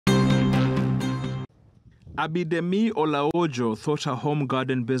Abidemi Olaojo thought her home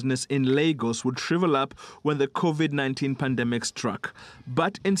garden business in Lagos would shrivel up when the COVID-19 pandemic struck.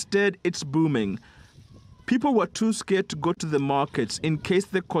 But instead, it's booming. People were too scared to go to the markets in case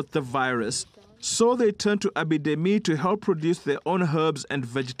they caught the virus. So they turned to Abidemi to help produce their own herbs and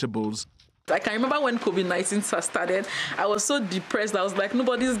vegetables. I can remember when COVID-19 started, I was so depressed. I was like,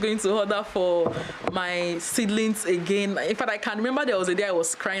 nobody's going to order for my seedlings again. In fact, I can remember there was a day I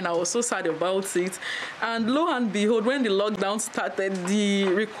was crying. I was so sad about it. And lo and behold, when the lockdown started, the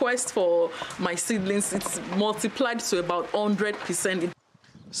request for my seedlings, it's multiplied to about 100%.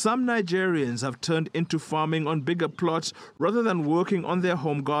 Some Nigerians have turned into farming on bigger plots rather than working on their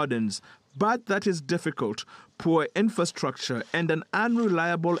home gardens. But that is difficult. Poor infrastructure and an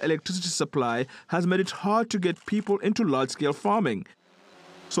unreliable electricity supply has made it hard to get people into large-scale farming.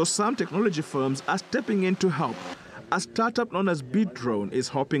 So some technology firms are stepping in to help. A startup known as Beat Drone is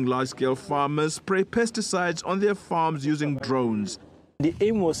helping large-scale farmers spray pesticides on their farms using drones. The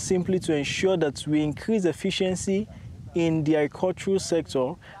aim was simply to ensure that we increase efficiency in the agricultural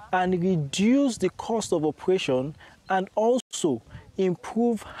sector and reduce the cost of operation and also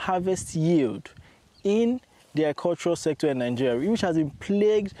improve harvest yield in the agricultural sector in Nigeria, which has been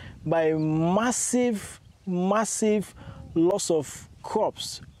plagued by massive loss of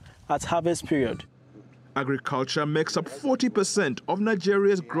crops at harvest period. Agriculture makes up 40% of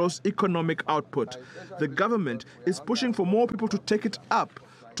Nigeria's gross economic output. The government is pushing for more people to take it up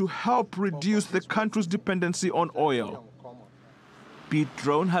to help reduce the country's dependency on oil. Beat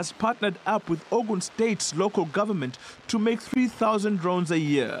Drone has partnered up with Ogun State's local government to make 3,000 drones a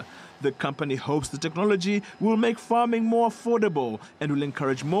year. The company hopes the technology will make farming more affordable and will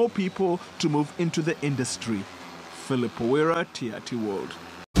encourage more people to move into the industry. Philip Owira, TRT World.